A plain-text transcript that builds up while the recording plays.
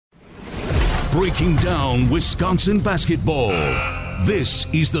Breaking down Wisconsin basketball. This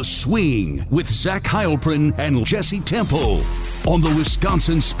is The Swing with Zach Heilprin and Jesse Temple on the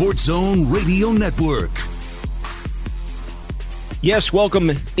Wisconsin Sports Zone Radio Network. Yes, welcome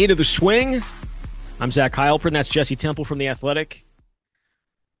into The Swing. I'm Zach Heilprin. That's Jesse Temple from The Athletic.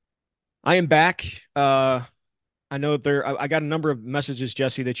 I am back. I know I got a number of messages,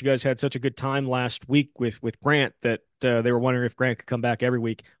 Jesse, that you guys had such a good time last week with Grant that they were wondering if Grant could come back every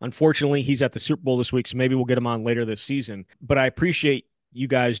week. Unfortunately, he's at the Super Bowl this week, so maybe we'll get him on later this season. But I appreciate you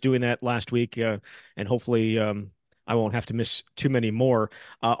guys doing that last week, and hopefully I won't have to miss too many more.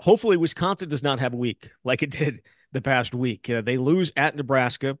 Hopefully Wisconsin does not have a week like it did the past week. They lose at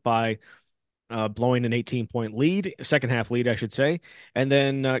Nebraska by blowing an 18-point lead, second half lead, I should say, and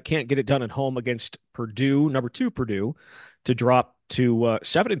then can't get it done at home against Purdue, number 2 Purdue, to drop to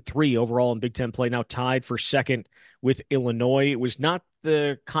 7-3 overall in Big Ten play, now tied for second with Illinois. It was not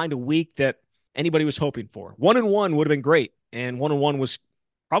the kind of week that anybody was hoping for. 1-1 would have been great, and 1-1 was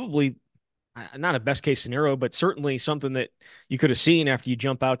probably not a best case scenario, but certainly something that you could have seen after you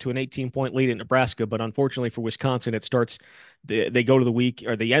jump out to an 18-point lead at Nebraska. But unfortunately for Wisconsin, they go to the week,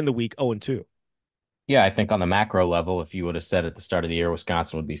 or they end the week 0-2. Yeah, I think on the macro level, if you would have said at the start of the year,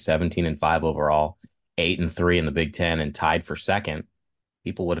 Wisconsin would be 17-5 overall, 8-3 in the Big Ten, and tied for second,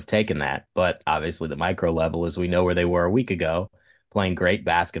 people would have taken that. But obviously, the micro level is we know where they were a week ago, playing great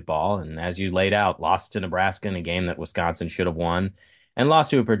basketball. And as you laid out, lost to Nebraska in a game that Wisconsin should have won, and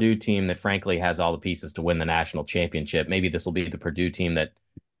lost to a Purdue team that, frankly, has all the pieces to win the national championship. Maybe this will be the Purdue team that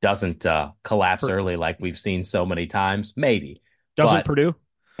doesn't collapse early like we've seen so many times. Maybe. Doesn't Purdue?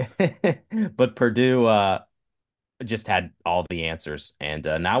 But Purdue just had all the answers. And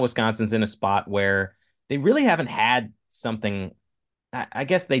now Wisconsin's in a spot where they really haven't had something. I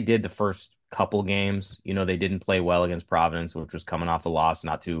guess they did the first couple games. You know, they didn't play well against Providence, which was coming off a loss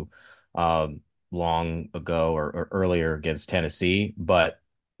not too long ago or earlier against Tennessee. But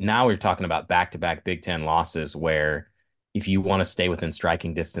now we're talking about back-to-back Big Ten losses where if you want to stay within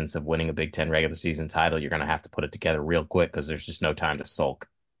striking distance of winning a Big Ten regular season title, you're going to have to put it together real quick because there's just no time to sulk.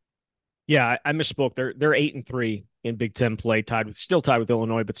 Yeah, I misspoke. They're 8-3 in Big Ten play, still tied with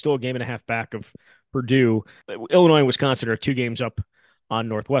Illinois, but still a game and a half back of Purdue. Illinois and Wisconsin are 2 games up on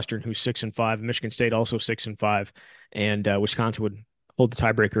Northwestern, who's 6-5. Michigan State also 6-5, and Wisconsin would hold the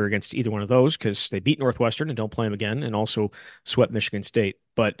tiebreaker against either one of those because they beat Northwestern and don't play them again, and also swept Michigan State.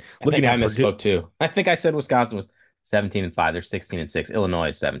 But looking at I misspoke too. I think I said Wisconsin was 17-5. They're 16-6. Illinois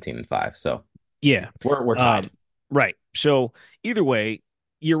is 17-5. So yeah, we're tied. Right. So either way,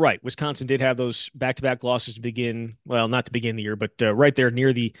 you're right. Wisconsin did have those back-to-back losses to begin, well, not to begin the year, but right there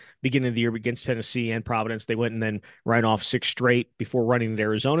near the beginning of the year against Tennessee and Providence. They went and then ran off 6 straight before running to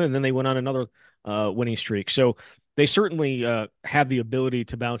Arizona, and then they went on another winning streak. So they certainly have the ability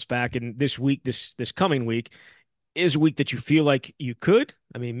to bounce back. And this week, this coming week, is a week that you feel like you could.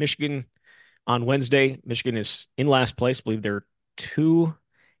 I mean, Michigan on Wednesday, Michigan is in last place. I believe they're 2-9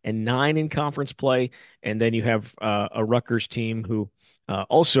 in conference play, and then you have a Rutgers team who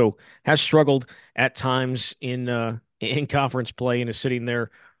also has struggled at times in conference play and is sitting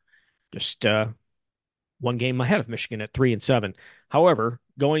there just one game ahead of Michigan at 3-7. However,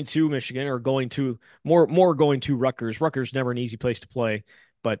 going to Michigan or going to going to Rutgers. Rutgers never an easy place to play,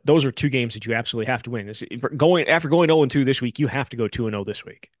 but those are 2 games that you absolutely have to win. After going 0-2 this week, you have to go 2-0 this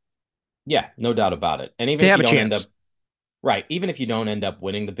week. Yeah, no doubt about it. And even if you don't end up even if you don't end up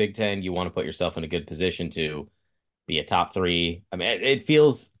winning the Big Ten, you want to put yourself in a good position to be a top 3. I mean, it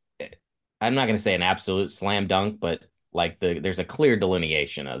feels, I'm not going to say an absolute slam dunk, but like there's a clear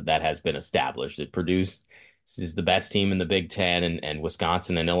delineation of that has been established. That Purdue is the best team in the Big Ten, and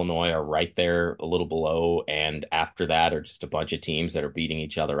Wisconsin and Illinois are right there a little below. And after that are just a bunch of teams that are beating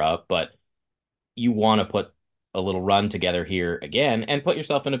each other up. But you want to put a little run together here again and put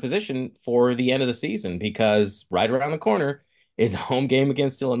yourself in a position for the end of the season, because right around the corner is a home game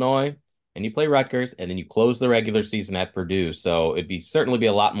against Illinois, and you play Rutgers, and then you close the regular season at Purdue. So it'd certainly be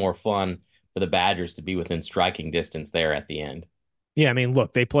a lot more fun for the Badgers to be within striking distance there at the end. Yeah, I mean,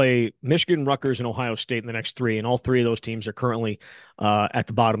 look, they play Michigan, Rutgers, and Ohio State in the next 3, and all 3 of those teams are currently at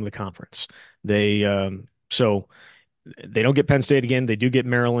the bottom of the conference. So they don't get Penn State again. They do get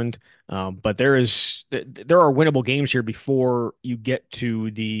Maryland, but there are winnable games here before you get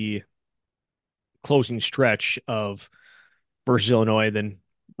to the closing stretch of versus Illinois, then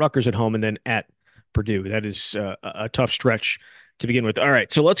Rutgers at home, and then at Purdue. That is a tough stretch to begin with. All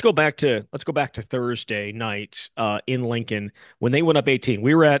right, so let's go back to Thursday night in Lincoln when they went up 18.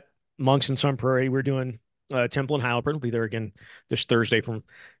 We were at Monks and Sun Prairie. We're doing Temple and Heilprin. We'll be there again this Thursday from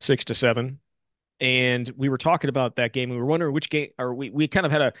 6 to 7. And we were talking about that game. We were wondering which game, or we kind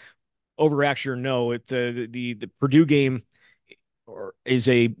of had overreaction or no, the Purdue game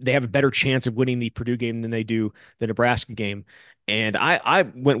they have a better chance of winning the Purdue game than they do the Nebraska game. And I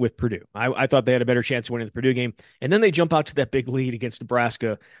went with Purdue. I thought they had a better chance of winning the Purdue game. And then they jump out to that big lead against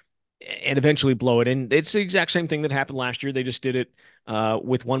Nebraska and eventually blow it. And it's the exact same thing that happened last year. They just did it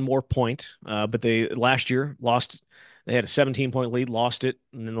with one more point. But they last year lost. They had a 17-point lead, lost it,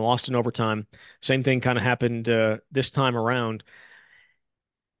 and then lost in overtime. Same thing kind of happened this time around.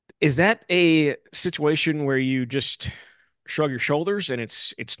 Is that a situation where you just shrug your shoulders and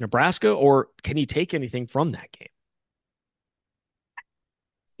it's Nebraska, or can you take anything from that game?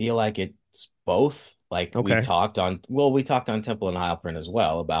 Feel like it's both. Like Okay. we talked on Temple and Heilprin as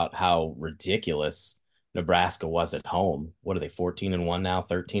well about how ridiculous Nebraska was at home. What are they, 14-1 now,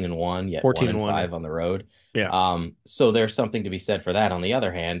 13-1, yet 14 1 and and 1. 5 on the road. Yeah. So there's something to be said for that. On the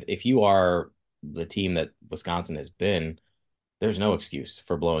other hand, if you are the team that Wisconsin has been, there's no excuse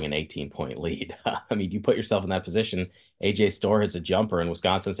for blowing an 18-point lead. I mean, you put yourself in that position. AJ Storr hits a jumper, and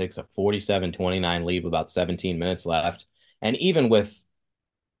Wisconsin takes a 47-29 lead with about 17 minutes left. And even with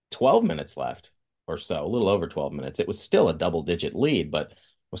 12 minutes left or so, a little over 12 minutes, it was still a double-digit lead, but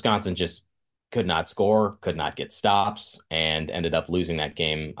Wisconsin just could not score, could not get stops, and ended up losing that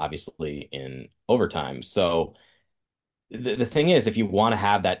game, obviously, in overtime. So the thing is, if you want to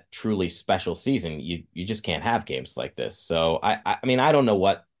have that truly special season, you just can't have games like this. So I mean, I don't know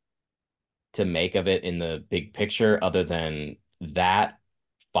what to make of it in the big picture, other than that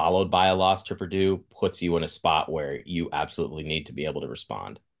followed by a loss to Purdue puts you in a spot where you absolutely need to be able to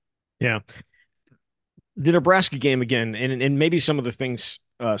respond. Yeah. The Nebraska game again, and maybe some of the things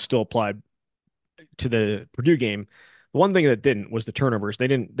still applied to the Purdue game. The one thing that didn't was the turnovers. They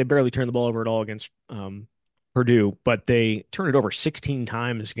barely turned the ball over at all against Purdue, but they turned it over 16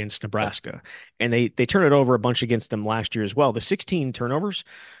 times against Yep. Nebraska, and they turned it over a bunch against them last year as well. The 16 turnovers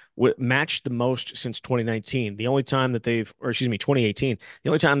matched the most since 2019. The only time that or excuse me, 2018. The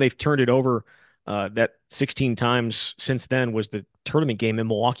only time they've turned it over that 16 times since then was the tournament game in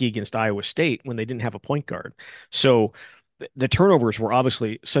Milwaukee against Iowa State when they didn't have a point guard. So the turnovers were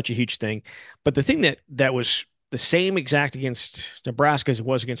obviously such a huge thing. But the thing that was the same exact against Nebraska as it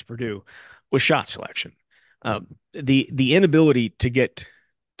was against Purdue was shot selection. The inability to get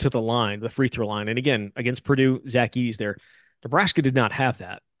to the line, the free throw line, and again against Purdue, Zach Edey's there. Nebraska did not have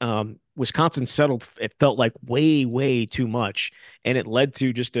that. Wisconsin settled. It felt like way too much, and it led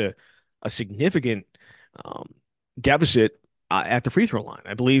to just a significant um, deficit at the free throw line.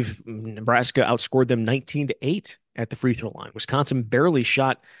 I believe Nebraska outscored them 19-8 at the free throw line. Wisconsin barely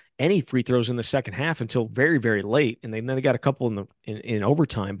shot any free throws in the second half until very late, and then they got a couple in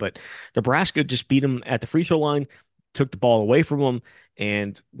overtime. But Nebraska just beat them at the free throw line, took the ball away from them,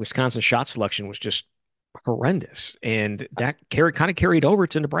 and Wisconsin's shot selection was just horrendous, and that kind of carried over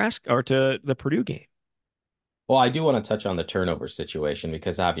to Nebraska or to the Purdue game. Well, I do want to touch on the turnover situation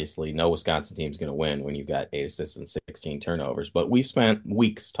because obviously no Wisconsin team is going to win when you've got 8 assists and 16 turnovers. But we've spent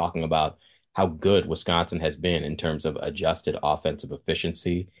weeks talking about how good Wisconsin has been in terms of adjusted offensive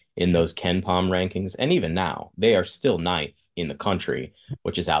efficiency in those KenPom rankings. And even now, they are still ninth in the country,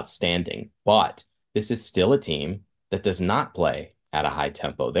 which is outstanding. But this is still a team that does not play at a high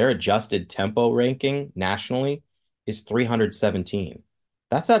tempo. Their adjusted tempo ranking nationally is 317.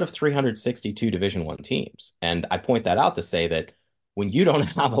 That's out of 362 Division One teams. And I point that out to say that when you don't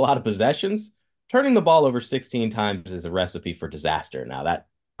have a lot of possessions, turning the ball over 16 times is a recipe for disaster. Now, that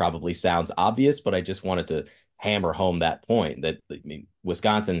probably sounds obvious, but I just wanted to hammer home that point that I mean,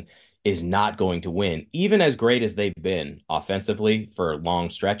 Wisconsin is not going to win, even as great as they've been offensively for long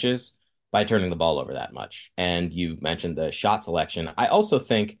stretches, by turning the ball over that much. And you mentioned the shot selection. I also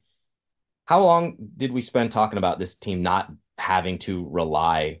think, how long did we spend talking about this team not having to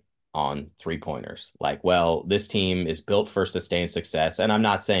rely on three pointers? Like, well, this team is built for sustained success. And I'm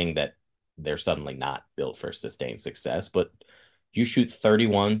not saying that they're suddenly not built for sustained success, but you shoot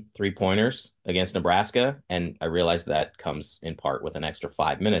 31 three pointers against Nebraska. And I realize that comes in part with an extra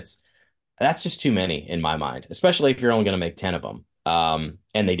 5 minutes. That's just too many in my mind, especially if you're only going to make 10 of them.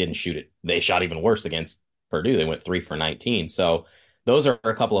 And they didn't shoot it. They shot even worse against Purdue. They went 3 for 19. So those are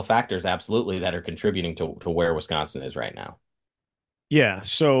a couple of factors, absolutely, that are contributing to where Wisconsin is right now. Yeah.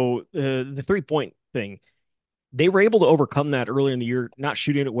 So the 3-point thing, they were able to overcome that earlier in the year, not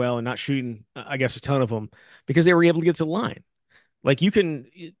shooting it well and not shooting, I guess, a ton of them because they were able to get to the line. Like you can,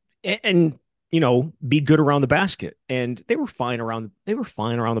 and be good around the basket, and they were fine around. They were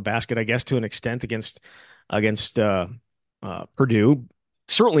fine around the basket, I guess, to an extent against Purdue.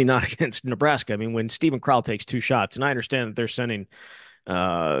 Certainly not against Nebraska. I mean, when Stephen Crowell takes 2 shots, and I understand that they're sending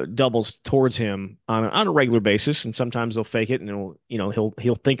doubles towards him on a regular basis, and sometimes they'll fake it, and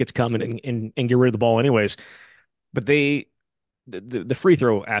he'll think it's coming and get rid of the ball anyways. But the free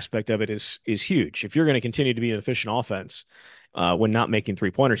throw aspect of it is huge. If you're going to continue to be an efficient offense when not making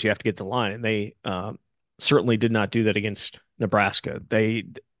 3-pointers, you have to get to the line, and they certainly did not do that against Nebraska.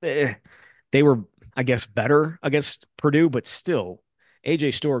 They were, I guess, better against Purdue, but still,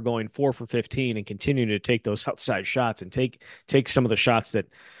 AJ Storr going 4 for 15 and continuing to take those outside shots and take some of the shots that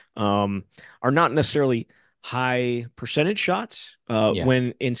are not necessarily high percentage shots.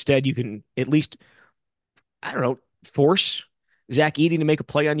 When instead you can at least, I don't know, force Zach Edey to make a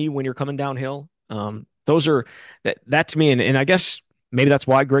play on you when you're coming downhill. Those are that to me, and I guess maybe that's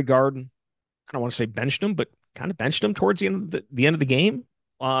why Greg Gard, I don't want to say benched him, but kind of benched him towards the end of the game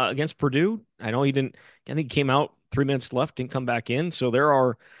against Purdue. I know he didn't. I think he came out 3 minutes left, didn't come back in. So there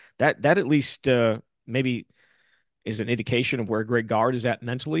are that at least maybe is an indication of where Greg Gard is at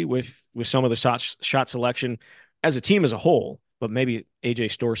mentally with some of the shot selection as a team as a whole, but maybe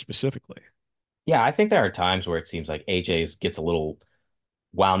AJ Storr specifically. Yeah, I think there are times where it seems like AJ's gets a little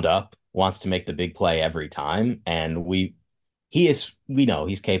wound up, wants to make the big play every time, and we know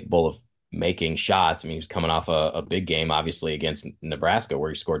he's capable of making shots. I mean, he was coming off a big game, obviously, against Nebraska,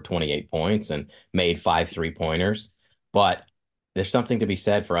 where he scored 28 points and made 5 3-pointers. But there's something to be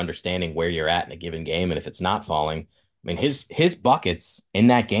said for understanding where you're at in a given game, and if it's not falling, I mean, his buckets in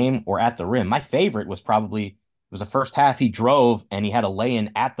that game were at the rim. My favorite was probably it was the first half. He drove and he had a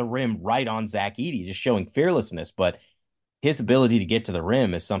lay-in at the rim right on Zach Edey, just showing fearlessness. But his ability to get to the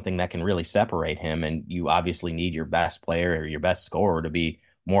rim is something that can really separate him. And you obviously need your best player or your best scorer to be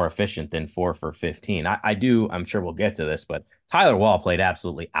more efficient than 4 for 15. I'm sure we'll get to this, but Tyler Wall played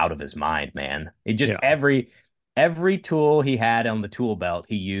absolutely out of his mind, man. It just every tool he had on the tool belt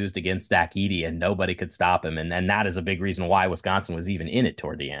he used against Zach Edey, and nobody could stop him. And that is a big reason why Wisconsin was even in it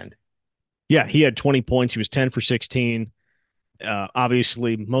toward the end. Yeah, he had 20 points. He was 10 for 16.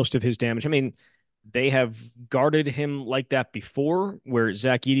 Obviously, most of his damage. I mean, they have guarded him like that before, where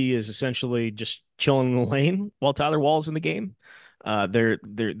Zach Edey is essentially just chilling in the lane while Tyler Wall's in the game.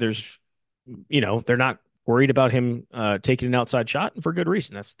 There's, they're not worried about him taking an outside shot, and for good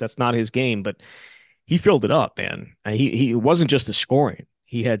reason. That's not his game, but he filled it up, man. He wasn't just the scoring.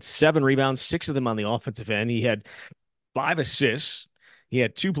 He had 7 rebounds, 6 of them on the offensive end. He had 5 assists. He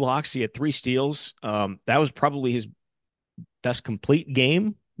had 2 blocks. He had 3 steals. That was probably his best complete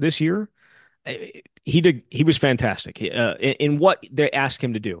game this year. He was fantastic in what they asked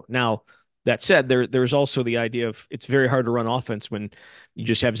him to do. Now, that said, there's also the idea of it's very hard to run offense when you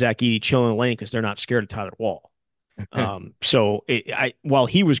just have Zach Edey chilling in the lane because they're not scared of Tyler Wall. While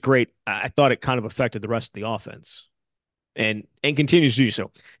he was great, I thought it kind of affected the rest of the offense, and continues to do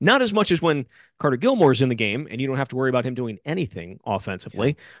so. Not as much as when Carter Gilmore's in the game, and you don't have to worry about him doing anything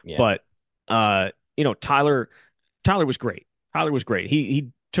offensively. Yeah. But Tyler was great. Tyler was great. He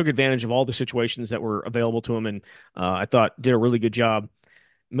took advantage of all the situations that were available to him, and I thought did a really good job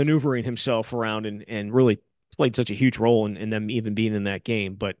maneuvering himself around and really played such a huge role in them even being in that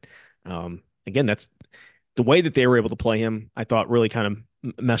game. But again, that's the way that they were able to play him, I thought really kind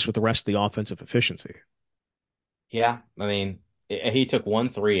of messed with the rest of the offensive efficiency. Yeah, I mean, he took 1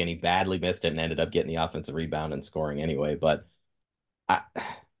 3 and he badly missed it and ended up getting the offensive rebound and scoring anyway. But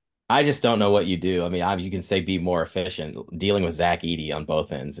I just don't know what you do. I mean, obviously you can say be more efficient. Dealing with Zach Edey on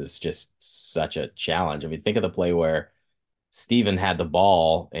both ends is just such a challenge. I mean, think of the play where Steven had the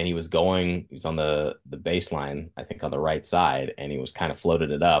ball and he was on the baseline, I think on the right side, and he was kind of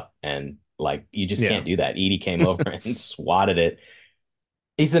floated it up, and like you just can't do that. Edey came over and swatted it.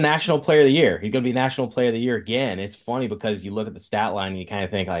 He's the national player of the year. He's going to be national player of the year again. It's funny because you look at the stat line and you kind of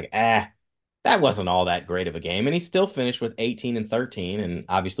think like, that wasn't all that great of a game. And he still finished with 18 and 13 and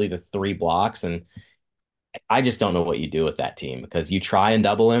obviously the 3 blocks. And I just don't know what you do with that team because you try and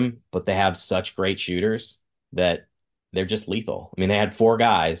double him, but they have such great shooters that they're just lethal. I mean, they had 4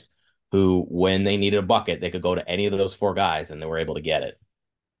 guys who, when they needed a bucket, they could go to any of those 4 guys and they were able to get it.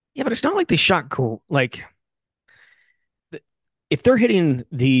 Yeah, but it's not like they shot like if they're hitting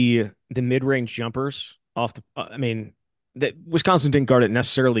the mid-range jumpers off the. I mean, that Wisconsin didn't guard it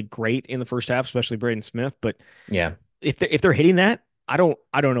necessarily great in the first half, especially Braden Smith. But yeah, if they're hitting that, I don't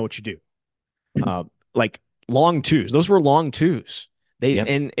know what you do. Like long twos, those were long twos.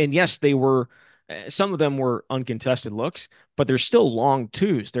 And yes, they were. Some of them were uncontested looks, but they're still long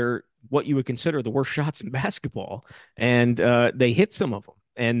twos. They're what you would consider the worst shots in basketball, and they hit some of them.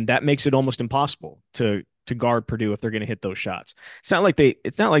 And that makes it almost impossible to guard Purdue if they're going to hit those shots. It's not like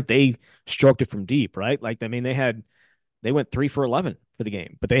they stroked it from deep, right? Like, I mean, they had they went 3 for 11 for the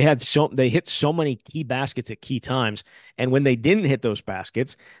game, but they hit so many key baskets at key times. And when they didn't hit those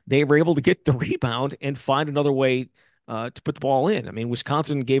baskets, they were able to get the rebound and find another way to put the ball in. I mean,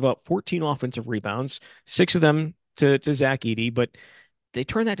 Wisconsin gave up 14 offensive rebounds, 6 of them to Zach Edey, but they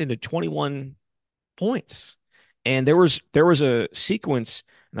turned that into 21 points. And there was a sequence,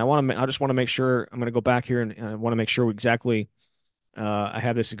 and I just want to make sure I'm going to go back here and I want to make sure exactly I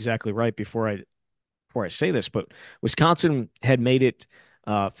have this exactly right before I say this, but Wisconsin had made it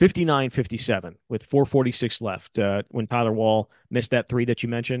 59-57 with 4:46 left when Tyler Wall missed that three that you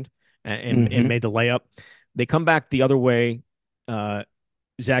mentioned and Mm-hmm. made the layup. They come back the other way. Uh,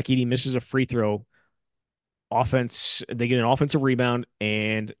 Zach Edey misses a free throw. They get an offensive rebound,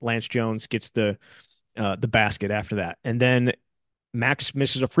 and Lance Jones gets the basket after that. And then Max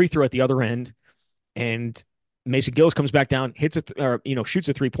misses a free throw at the other end, and Mason Gillis comes back down, hits or shoots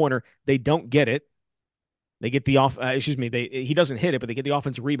a 3-pointer. They don't get it. They get the off. Excuse me. He doesn't hit it, but they get the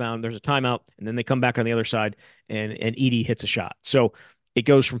offensive rebound. There's a timeout, and then they come back on the other side, and Edey hits a shot. So it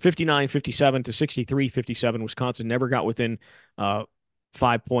goes from 59-57 to 63-57. Wisconsin never got within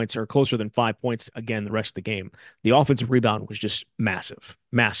 5 points or closer than 5 points again the rest of the game. The offensive rebound was just massive,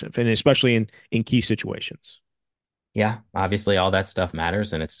 massive, and especially in key situations. Yeah, obviously all that stuff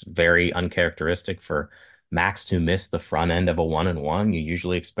matters, and it's very uncharacteristic for Max to miss the front end of a 1-and-1. You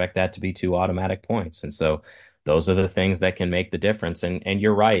usually expect that to be 2 automatic points, and so those are the things that can make the difference. And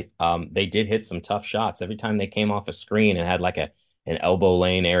you're right, they did hit some tough shots every time they came off a screen and had like an elbow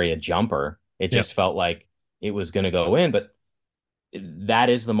lane area jumper. It Yep. just felt like it was going to go in, but that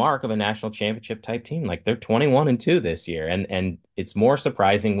is the mark of a national championship type team. Like they're 21-2 this year, and it's more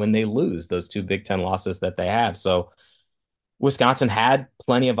surprising when they lose those two Big Ten losses that they have. So Wisconsin had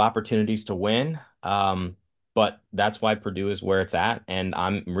plenty of opportunities to win, but that's why Purdue is where it's at. And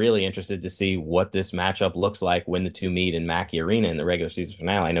I'm really interested to see what this matchup looks like when the two meet in Mackey Arena in the regular season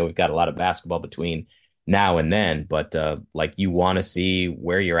finale. I know we've got a lot of basketball between now and then, but like you want to see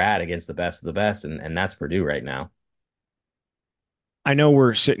where you're at against the best of the best, and that's Purdue right now. I know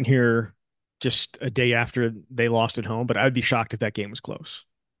we're sitting here just a day after they lost at home, but I'd be shocked if that game was close.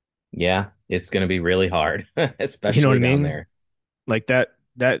 Yeah, it's going to be really hard, You know what I especially down mean? there. Like that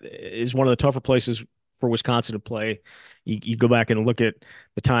is one of the tougher places for Wisconsin to play. You go back and look at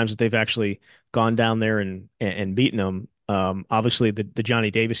the times that they've actually gone down there and beaten them. Obviously the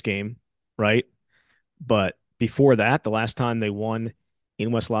Johnny Davis game, right? But before that, the last time they won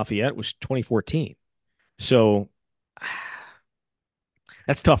in West Lafayette was 2014. So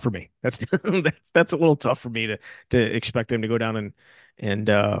that's tough for me. That's a little tough for me to expect them to go down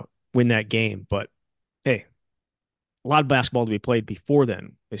and win that game. But hey, a lot of basketball to be played before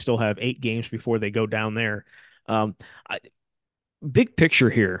then. They still have 8 games before they go down there. Um, I, Big picture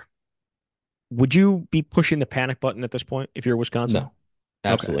here. Would you be pushing the panic button at this point if you're Wisconsin? No,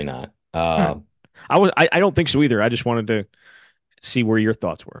 Okay. absolutely not. All right. I don't think so either. I just wanted to see where your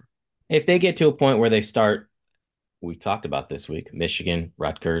thoughts were. If they get to a point where they start, we talked about this week, Michigan,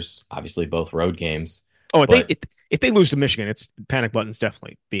 Rutgers, obviously both road games, Oh, but if they lose to Michigan, it's panic button's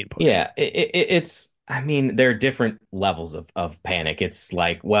definitely being pushed. yeah, it's. I mean, there are different levels of panic. It's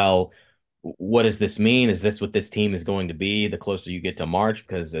like, well, what does this mean? Is this what this team is going to be the closer you get to March?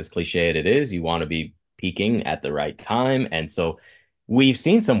 Because as cliche it is, you want to be peaking at the right time. And so we've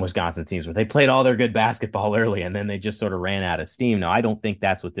seen some Wisconsin teams where they played all their good basketball early and then they just sort of ran out of steam. Now, I don't think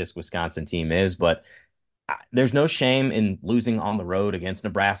that's what this Wisconsin team is, but there's no shame in losing on the road against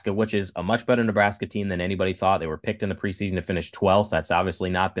Nebraska, which is a much better Nebraska team than anybody thought. They were picked in the preseason to finish 12th. That's obviously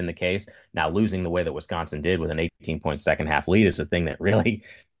not been the case. Now, losing the way that Wisconsin did with an 18-point second half lead is the thing that really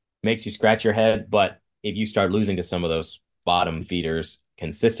makes you scratch your head. But if you start losing to some of those bottom feeders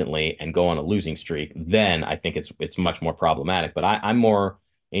consistently and go on a losing streak, then I think it's much more problematic. But I'm more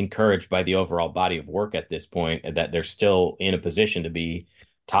encouraged by the overall body of work at this point that they're still in a position to be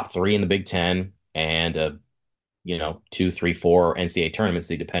top three in the Big Ten and 2, 3, 4 NCAA tournaments,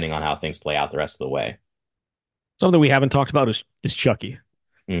 depending on how things play out the rest of the way. Something we haven't talked about is Chucky.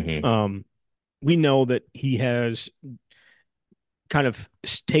 Mm-hmm. Um, we know that he has kind of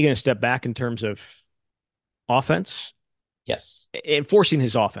taken a step back in terms of offense, Yes. enforcing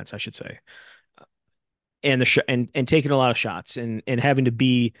his offense, I should say, and and taking a lot of shots and having to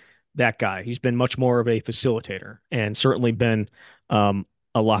be that guy. He's been much more of a facilitator and certainly been a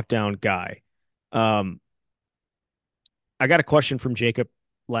lockdown guy. Um, I got a question from Jacob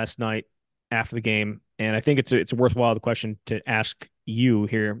last night after the game, and I think it's a worthwhile question to ask you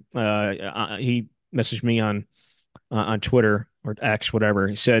here. He messaged me on Twitter or X, whatever.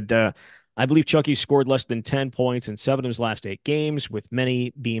 He said, I believe Chucky scored less than 10 points in 7 of his last 8 games, with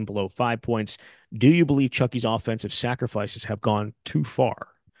many being below 5 points. Do you believe Chucky's offensive sacrifices have gone too far?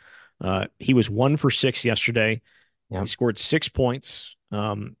 He was 1 for 6 yesterday. He Yep. scored 6 points,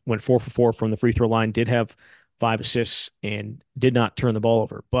 went 4 for 4 from the free throw line, did have 5 assists, and did not turn the ball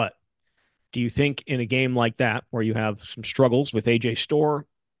over. But do you think in a game like that, where you have some struggles with AJ Storr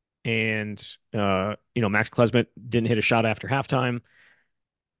and Max Klesmit didn't hit a shot after halftime,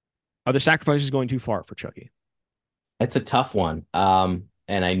 are the sacrifices going too far for Chucky? It's a tough one. And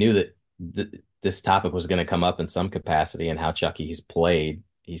I knew that this topic was going to come up in some capacity and how Chucky he's played.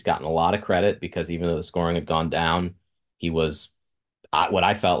 He's gotten a lot of credit because even though the scoring had gone down, he was what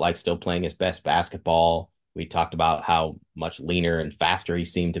I felt like still playing his best basketball. We talked about how much leaner and faster he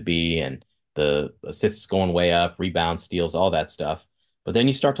seemed to be, and the assists going way up, rebounds, steals, all that stuff. But then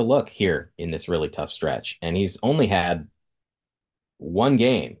you start to look here in this really tough stretch, and he's only had one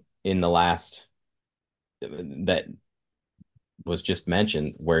game in the last that was just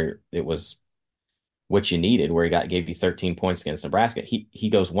mentioned where it was what you needed, where he gave you 13 points against Nebraska. He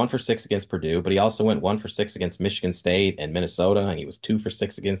goes 1 for 6 against Purdue, but he also went 1 for 6 against Michigan State and Minnesota, and he was 2 for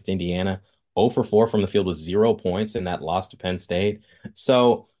 6 against Indiana. 0 for 4 from the field with 0 points in that loss to Penn State.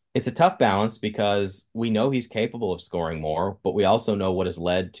 So it's a tough balance because we know he's capable of scoring more, but we also know what has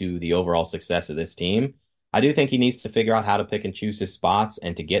led to the overall success of this team. I do think he needs to figure out how to pick and choose his spots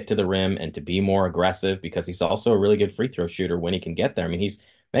and to get to the rim and to be more aggressive because he's also a really good free throw shooter when he can get there. I mean, he's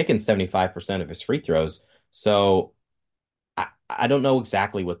making 75% of his free throws. So I don't know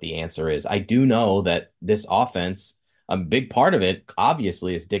exactly what the answer is. I do know that this offense, a big part of it,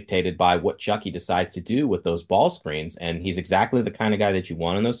 obviously, is dictated by what Chucky decides to do with those ball screens. And he's exactly the kind of guy that you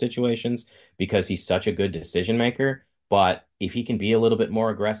want in those situations because he's such a good decision maker. But if he can be a little bit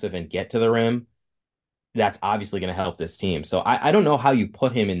more aggressive and get to the rim, that's obviously going to help this team. So I don't know how you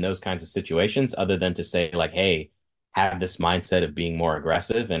put him in those kinds of situations other than to say, like, hey, have this mindset of being more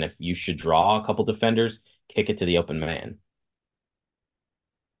aggressive. And if you should draw a couple defenders, kick it to the open man.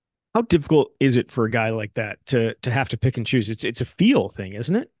 How difficult is it for a guy like that to have to pick and choose? It's a feel thing,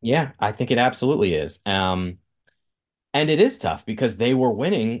 isn't it? Yeah, I think it absolutely is. And it is tough because they were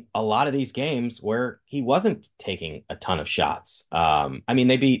winning a lot of these games where he wasn't taking a ton of shots. I mean,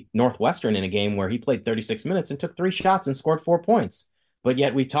 they beat Northwestern in a game where he played 36 minutes and took 3 shots and scored 4 points. But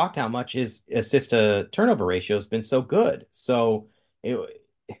yet we talked how much his assist to turnover ratio has been so good. So it,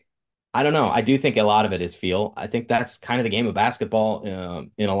 I don't know. I do think a lot of it is feel. I think that's kind of the game of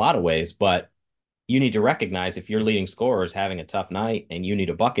basketball in a lot of ways. But you need to recognize if your leading scorer is having a tough night and you need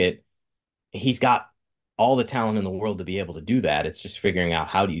a bucket, he's got all the talent in the world to be able to do that. It's just figuring out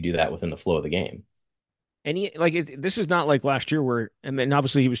how do you do that within the flow of the game. And this is not like last year where, I mean,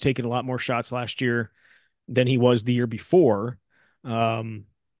 obviously he was taking a lot more shots last year than he was the year before. And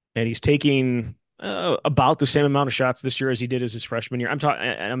he's taking about the same amount of shots this year as he did as his freshman year.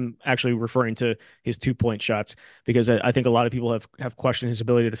 I'm actually referring to his 2 point shots because I think a lot of people have questioned his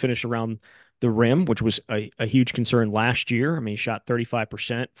ability to finish around the rim, which was a huge concern last year. I mean, he shot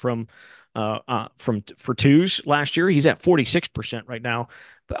 35% for twos last year. He's at 46% right now.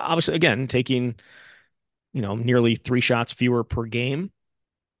 But obviously, again, taking nearly 3 shots fewer per game.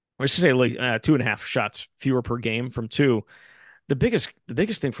 Or let's say like 2.5 shots fewer per game from two. The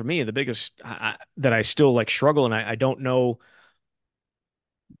biggest thing for me, and the biggest that I still like struggle, and I don't know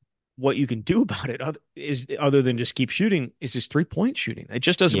what you can do about it other than just keep shooting, is just 3 point shooting. It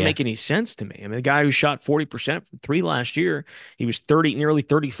just doesn't Yeah. make any sense to me. I mean, the guy who shot 40% from three last year, he was nearly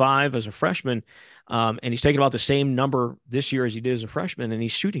 35 as a freshman. And he's taking about the same number this year as he did as a freshman, and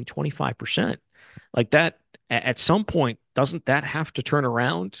he's shooting 25%. Like that, at some point, doesn't that have to turn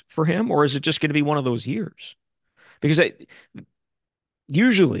around for him, or is it just going to be one of those years? Because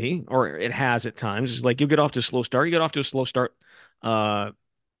usually, or it has at times, is like you get off to a slow start. You get off to a slow start, uh,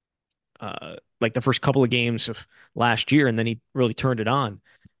 like the first couple of games of last year, and then he really turned it on.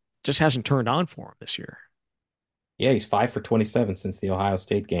 Just hasn't turned on for him this year. Yeah, he's 5 for 27 since the Ohio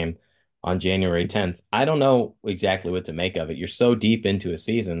State game on January 10th. I don't know exactly what to make of it. You're so deep into a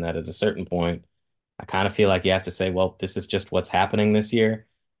season that at a certain point, I kind of feel like you have to say, well, this is just what's happening this year,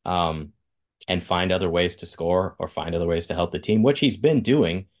 and find other ways to score or find other ways to help the team, which he's been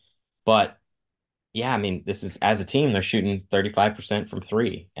doing. But yeah, I mean, this is as a team, they're shooting 35% from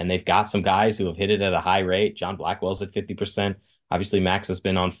three, and they've got some guys who have hit it at a high rate. John Blackwell's at 50%. Obviously, Max has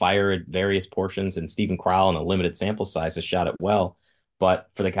been on fire at various portions, and Stephen Crowell, in a limited sample size, has shot it well. But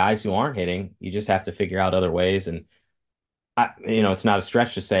for the guys who aren't hitting, you just have to figure out other ways. And it's not a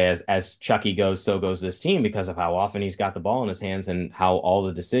stretch to say as Chucky goes, so goes this team because of how often he's got the ball in his hands and how all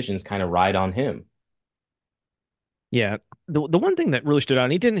the decisions kind of ride on him. Yeah, the one thing that really stood out,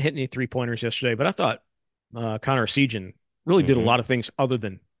 and he didn't hit any 3-pointers yesterday, but I thought Connor Sejan really did a Hmm. lot of things other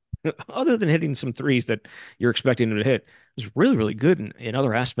than other than hitting some threes that you're expecting him to hit. It was really, really good in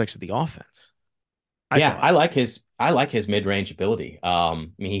other aspects of the offense, I Yeah, thought. I like his mid-range ability. I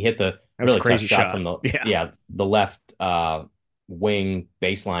mean, he hit the That was a really tough crazy shot shot. from the Yeah. yeah, the left wing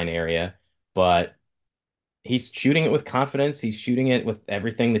baseline area, but he's shooting it with confidence. He's shooting it with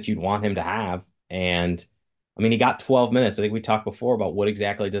everything that you'd want him to have. And I mean, he got 12 minutes. I think we talked before about what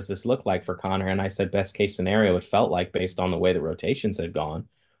exactly does this look like for Connor. And I said best case scenario, it felt like based on the way the rotations had gone,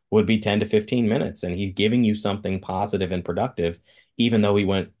 would be 10 to 15 minutes. And he's giving you something positive and productive, even though he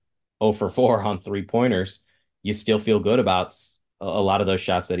went 0 for 4 on 3-pointers. You still feel good about a lot of those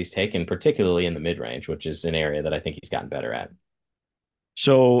shots that he's taken, particularly in the mid range, which is an area that I think he's gotten better at.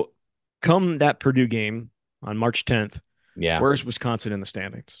 So come that Purdue game on March 10th, Yeah. where's Wisconsin in the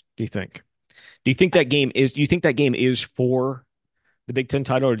standings, do you think? Do you think that game is for the Big Ten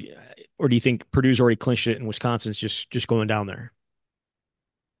title, or do you think Purdue's already clinched it and Wisconsin's just going down there?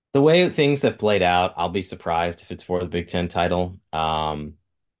 The way things have played out, I'll be surprised if it's for the Big Ten title. I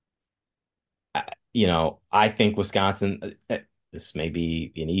think Wisconsin, this may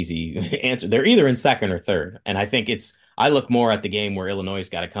be an easy answer. They're either in second or third. And I look more at the game where Illinois has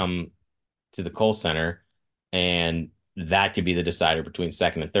got to come to the Kohl Center, and that could be the decider between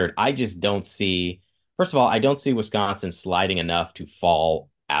second and third. I just don't see, first of all, I don't see Wisconsin sliding enough to fall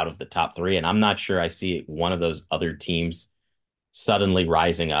out of the top three. And I'm not sure I see one of those other teams suddenly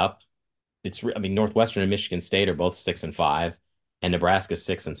rising up. I mean, Northwestern and Michigan State are both 6-5, and Nebraska's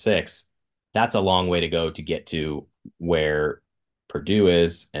 6-6. That's a long way to go to get to where Purdue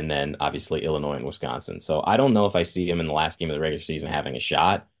is, and then obviously Illinois and Wisconsin. So I don't know if I see them in the last game of the regular season having a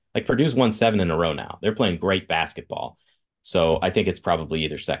shot. Like Purdue's won 7 in a row now. They're playing great basketball. So I think it's probably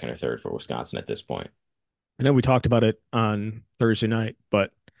either second or third for Wisconsin at this point. I know we talked about it on Thursday night,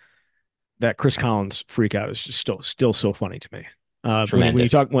 but that Chris Collins freak out is just still so funny to me. When you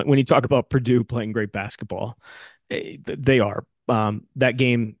talk Tremendous. when you talk about Purdue playing great basketball, they are. That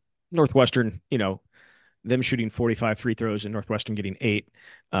game, Northwestern, them shooting 45 free throws and Northwestern getting 8,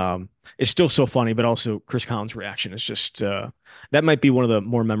 is still so funny, but also Chris Collins' reaction is just that might be one of the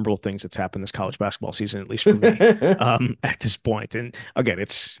more memorable things that's happened this college basketball season, at least for me, at this point. And again,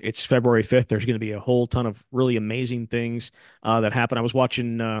 it's February 5th. There's going to be a whole ton of really amazing things that happen. I was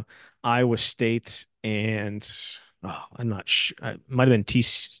watching Iowa State and I'm not sure, it might have been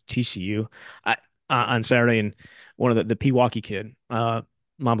TCU on Saturday, and one of the Pewaukee kid,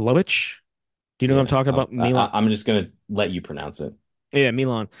 Momlovich. Do you know what I'm Yeah. talking about? Milan. I'm just going to let you pronounce it. Yeah,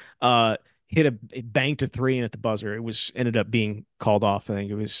 Milan. Hit a banked a three in at the buzzer. It was ended up being called off. I think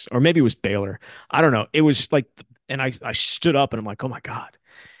it was, or maybe it was Baylor. I don't know. It was like, and I stood up and I'm like, oh my God,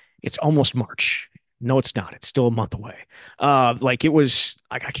 it's almost March. No, it's not. It's still a month away. Like it was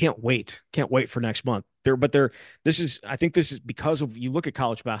like I can't wait for next month. I think this is because of you look at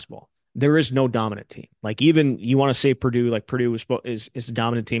college basketball. There is no dominant team. Like even you want to say Purdue, like Purdue is a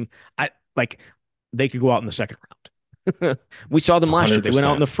dominant team. I like they could go out in the second round. We saw them last year. They went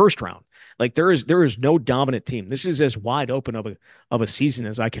out in 100%. the first round. Like there is no dominant team. This is as wide open of a season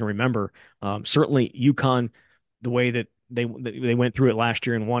as I can remember. Certainly UConn, the way that they went through it last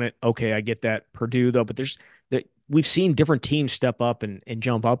year and won it. Okay, I get that. Purdue though, but we've seen different teams step up and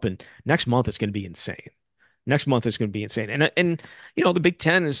jump up, and next month it's going to be insane. Next month is going to be insane. And the Big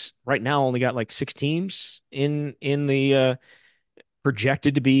Ten is right now only got like 6 teams in the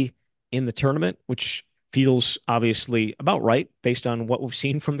projected to be in the tournament, which feels obviously about right based on what we've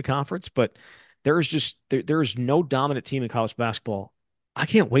seen from the conference. But there is no dominant team in college basketball. I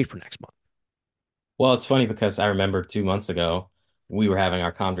can't wait for next month. Well, it's funny because I remember 2 months ago we were having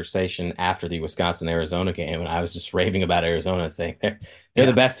our conversation after the Wisconsin Arizona game, and I was just raving about Arizona, saying they're the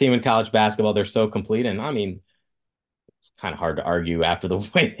Yeah. best team in college basketball. They're so complete, and I mean, it's kind of hard to argue after the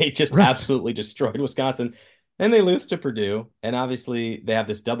way they just Right. absolutely destroyed Wisconsin. And they lose to Purdue, and obviously they have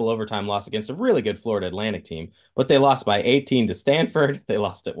this double overtime loss against a really good Florida Atlantic team, but they lost by 18 to Stanford. They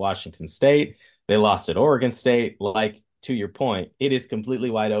lost at Washington State. They lost at Oregon State. Like, to your point, it is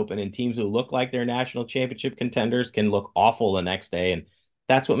completely wide open, and teams who look like they're national championship contenders can look awful the next day. And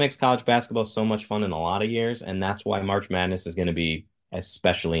that's what makes college basketball so much fun in a lot of years. And that's why March Madness is going to be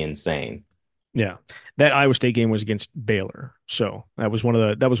especially insane. Yeah. That Iowa State game was against Baylor. So that was one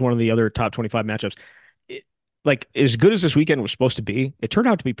of the other top 25 matchups. It, like as good as this weekend was supposed to be, it turned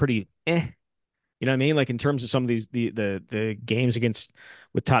out to be pretty You know what I mean? Like in terms of some of these the games against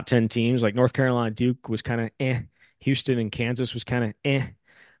with top 10 teams, like North Carolina Duke was kind of Houston and Kansas was kind of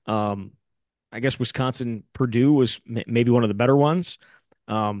Um, I guess Wisconsin Purdue was maybe one of the better ones.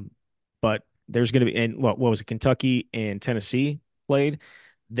 Um, but there's going to be, and what was it? Kentucky and Tennessee played.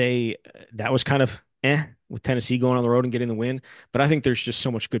 They that was kind of with Tennessee going on the road and getting the win. But I think there's just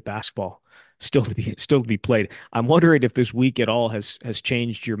so much good basketball still to be played. I'm wondering if this week at all has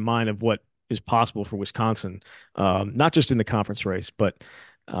changed your mind of what is possible for Wisconsin, not just in the conference race, but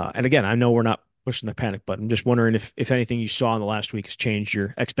and again, I know we're not pushing the panic button. I'm just wondering if anything you saw in the last week has changed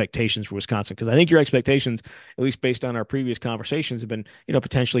your expectations for Wisconsin, because I think your expectations, at least based on our previous conversations, have been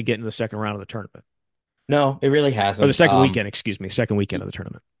potentially getting to the second round of the tournament. No, it really Or the hasn't. second weekend, excuse me, second weekend of the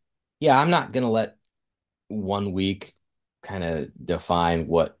tournament. Yeah, I'm not gonna let 1 week kind of define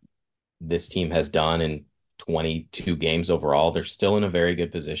what this team has done in 22 games overall. They're still in a very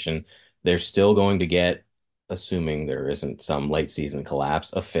good position. They're still going to get, assuming there isn't some late season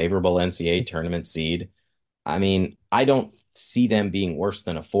collapse, a favorable NCAA tournament seed. I mean, I don't see them being worse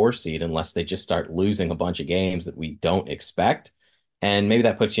than a 4 seed unless they just start losing a bunch of games that we don't expect. And maybe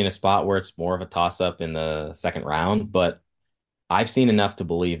that puts you in a spot where it's more of a toss up in the second round. But I've seen enough to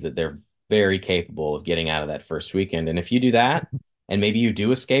believe that they're very capable of getting out of that first weekend. And if you do that, and maybe you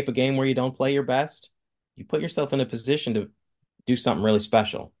do escape a game where you don't play your best, you put yourself in a position to do something really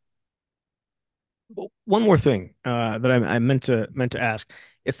special. One more thing that I meant to ask.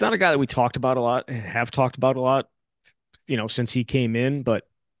 It's not a guy that we talked about a lot and have talked about a lot, since he came in. But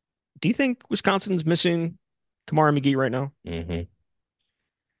do you think Wisconsin's missing Kamari McGee right now? Mm-hmm.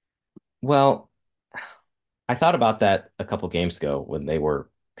 Well, I thought about that a couple games ago when they were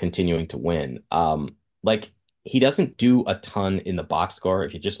continuing to win. Like he doesn't do a ton in the box score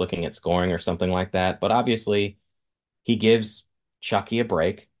if you're just looking at scoring or something like that. But obviously, he gives Chucky a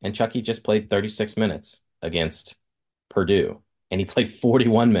break, and Chucky just played 36 minutes against Purdue, and he played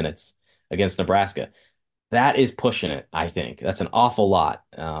 41 minutes against Nebraska. That is pushing it, I think. That's an awful lot.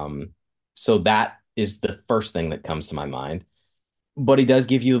 So that is the first thing that comes to my mind. But he does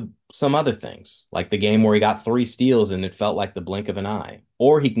give you some other things, like the game where he got 3 steals and it felt like the blink of an eye,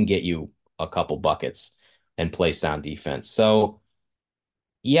 or he can get you a couple buckets and play sound defense. So,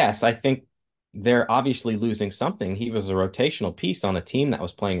 yes, I think they're obviously losing something. He was a rotational piece on a team that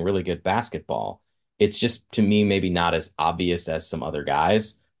was playing really good basketball. It's just, to me, maybe not as obvious as some other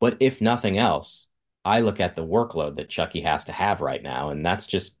guys. But if nothing else, I look at the workload that Chucky has to have right now, and that's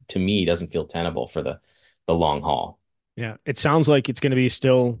just, to me, doesn't feel tenable for the long haul. Yeah, it sounds like it's going to be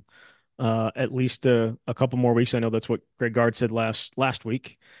still at least a couple more weeks. I know that's what Greg Gard said last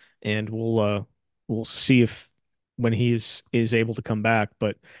week, and we'll see if when he is able to come back.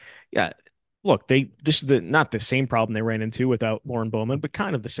 But yeah, look, this is not the same problem they ran into without Lauren Bowman, but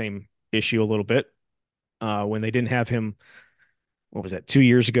kind of the same issue a little bit when they didn't have him. What was that, 2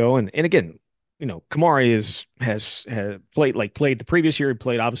 years ago? And again, Kamari has played the previous year. He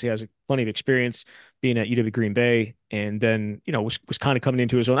played, obviously has plenty of experience being at UW Green Bay, and then was kind of coming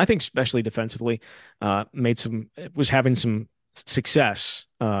into his own. I think especially defensively, was having some success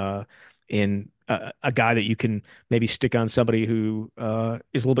in a guy that you can maybe stick on somebody who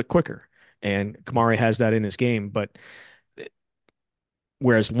is a little bit quicker, and Kamari has that in his game. But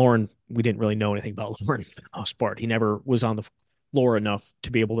whereas Lauren, we didn't really know anything about Lauren for the most part. He never was on the floor enough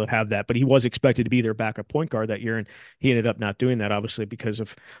to be able to have that, but he was expected to be their backup point guard that year, and he ended up not doing that, obviously because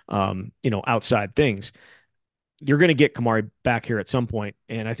of outside things. You're going to get Kamari back here at some point,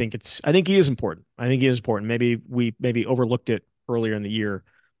 and I think he is important. I think he is important. Maybe we overlooked it earlier in the year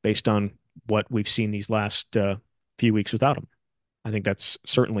based on what we've seen these last few weeks without him. I think that's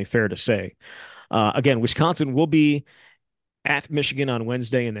certainly fair to say. Again, Wisconsin will be at Michigan on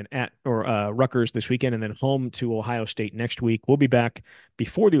Wednesday, and then at Rutgers this weekend, and then home to Ohio State next week. We'll be back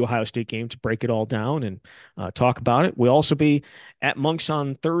before the Ohio State game to break it all down and talk about it. We'll also be at Monk's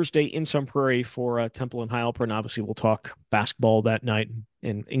on Thursday in Sun Prairie for Temple and Heilprin. Obviously, we'll talk basketball that night,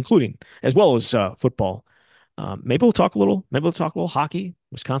 and including as well as football. Maybe we'll talk a little hockey.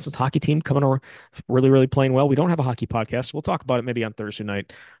 Wisconsin's hockey team coming over, really playing well. We don't have a hockey podcast, so we'll talk about it maybe on Thursday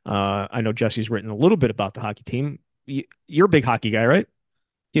night. I know Jesse's written a little bit about the hockey team. You're a big hockey guy, right?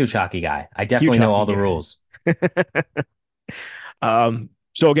 Huge hockey guy. I definitely know all the rules.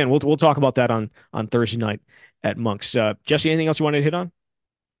 So again, we'll talk about that on Thursday night at Monk's. Jesse, anything else you wanted to hit on?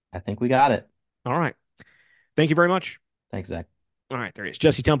 I think we got it. All right. Thank you very much. Thanks, Zach. All right, there he is.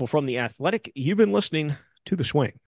 Jesse Temple from The Athletic. You've been listening to The Swing.